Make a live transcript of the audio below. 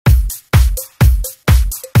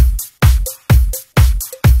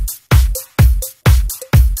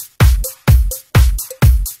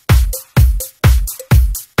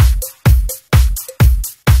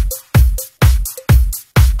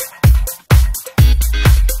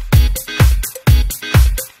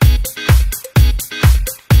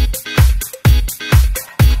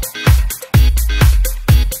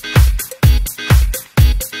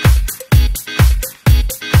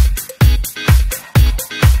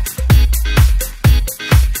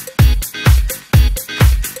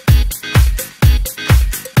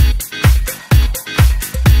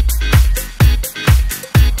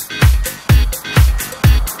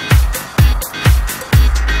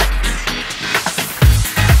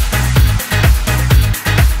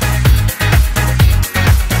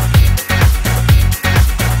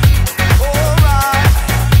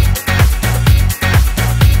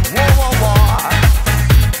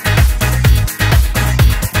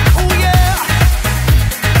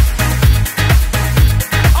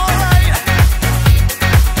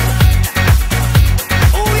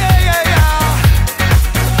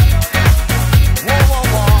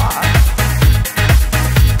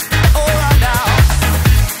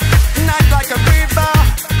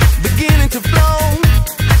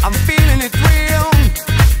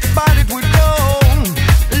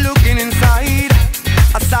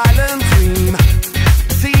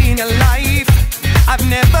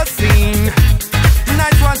never seen.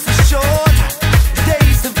 Nights run so short,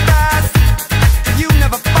 days so fast. You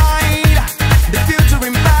never find the future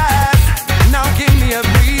in past. Now give me a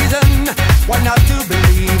reason why not to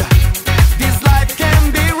believe this life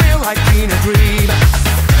can be real like in a dream.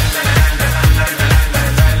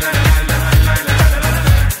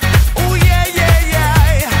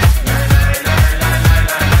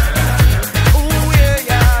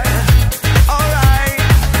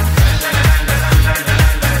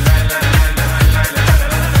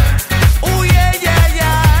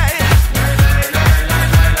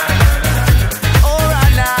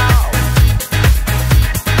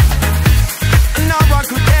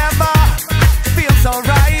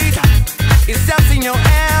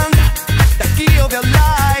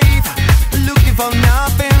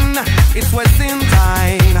 It's wasting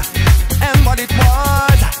time, and what it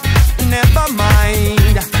was, never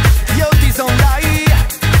mind. Your tears don't lie,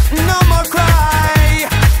 no more cry.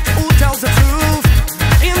 Who tells the truth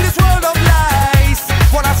in this world of lies?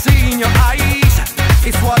 What I see in your eyes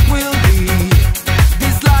is what will be.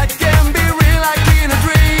 This life can be real like in a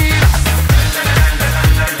dream.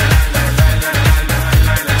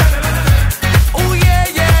 Oh yeah,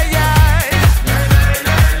 yeah, yeah.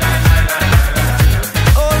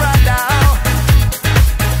 Alright now.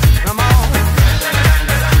 Come on.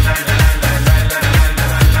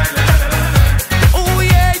 Oh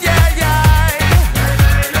yeah, yeah, yeah.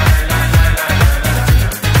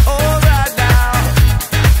 Alright now.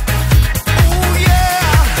 Oh yeah.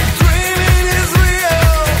 Dreaming is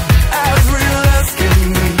real, as real as can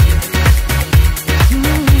be.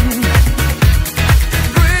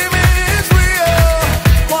 Dreaming is real,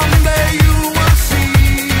 one day you will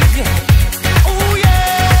see. Oh yeah.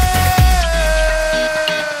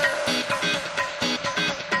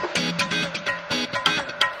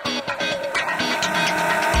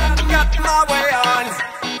 Got my way on,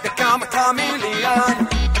 they call me chameleon.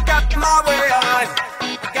 Got my way on,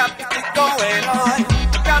 got to keep going on.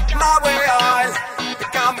 Got my way on, they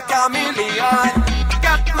call me chameleon.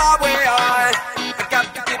 Got my way on, I got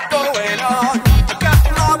to keep going on. Got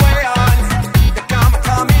my way on, they call me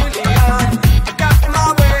chameleon. Got my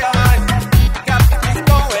way on, got to keep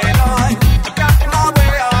going on. Got my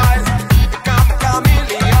way on, they call me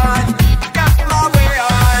chameleon. Got my way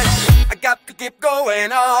on, I got to keep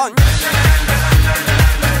going on.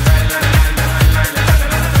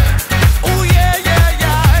 Oh yeah, yeah,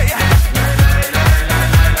 yeah.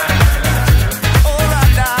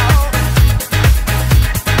 Alright now.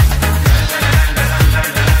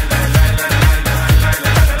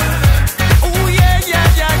 Oh yeah, yeah,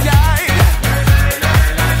 yeah, yeah.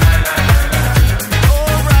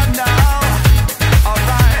 Alright now.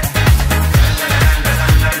 Alright.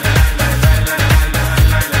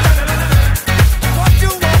 What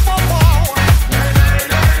you want?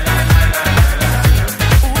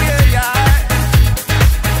 Oh yeah, yeah.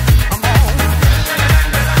 I'm on.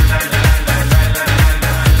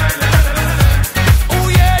 Oh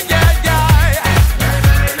yeah, yeah, yeah.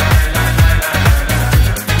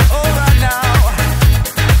 Alright now. Alright.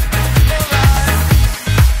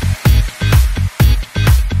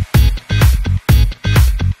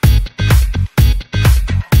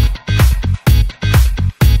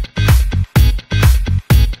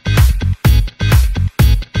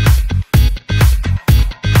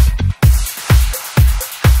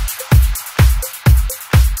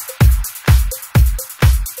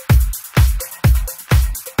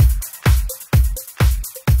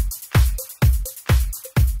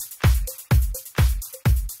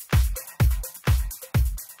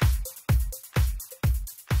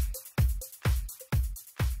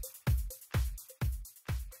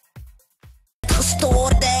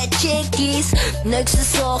 Gestoorde chickies, niks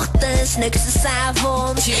is ochtends, niks is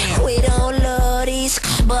avonds. We don't lorries,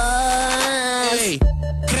 bas. Hey,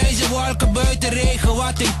 grijze wolken buiten regen,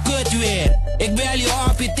 wat een kut weer. Ik bel je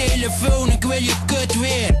op je telefoon, ik wil je kut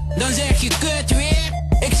weer. Dan zeg je kut weer.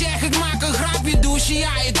 Ik zeg ik maak een grapje, douche, ja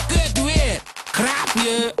je kut weer.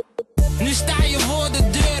 Grapje. Nu sta je voor de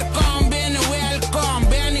deur, kom binnen, welkom.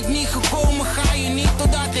 Ben ik niet gekomen, ga je niet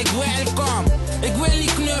totdat ik welkom. Ik wil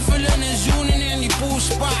niet knuffelen en zoenen in die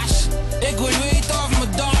poespas. Ik wil weten of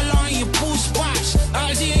mijn dollar aan je poes past.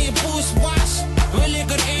 Als je in je poes past, wil ik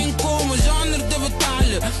erin komen zonder te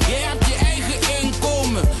betalen. Je hebt je eigen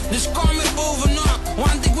inkomen, dus kom er bovenop.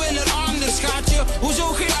 Want ik wil er anders, schatje. Hoezo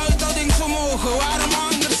geen uithoudingsvermogen, waarom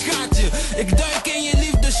anders, schatje? Ik duik in je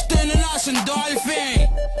liefde stunnen als een dolfijn.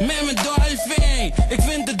 Met mijn dolfijn, ik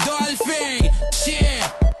vind het dolfijn.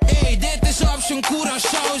 Shit, hey, dit is op zijn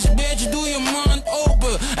Curaçao's. Bitch, doe je mond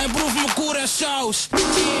open en proef mijn Curaçao's.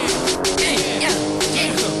 Yeah, yeah.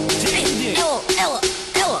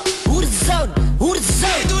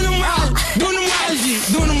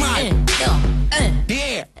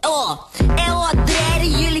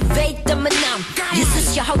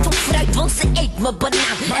 mijn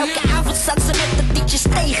banaan. Elke avond zat ze met de tietjes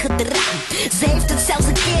tegen de raam. Ze heeft het zelfs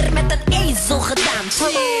een keer met een ezel gedaan.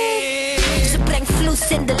 Ze brengt vloes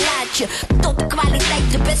in de laadje. Tot de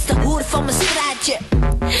kwaliteit, de beste hoer van mijn straatje.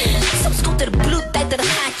 Soms komt er bloed uit haar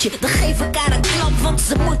gaatje. Dan geef ik haar een klap, want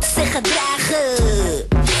ze moet zich gedragen.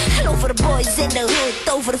 En over boys in de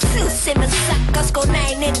hood, over vloes in mijn zak als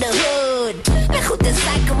konijn in de hood. Ben goed in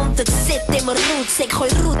zaken, want het zit in mijn roots. Ik gooi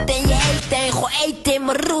roet in je eten en gooi eten in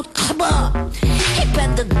mijn roet. Ik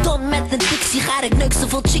ben de don met een dik sigaar. Ik neuk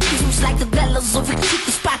zoveel chickies, soms lijkt het wel alsof ik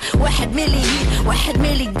chickies spaar. 1 milli hier, 1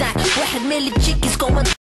 milli daar, 1 milli chickies komen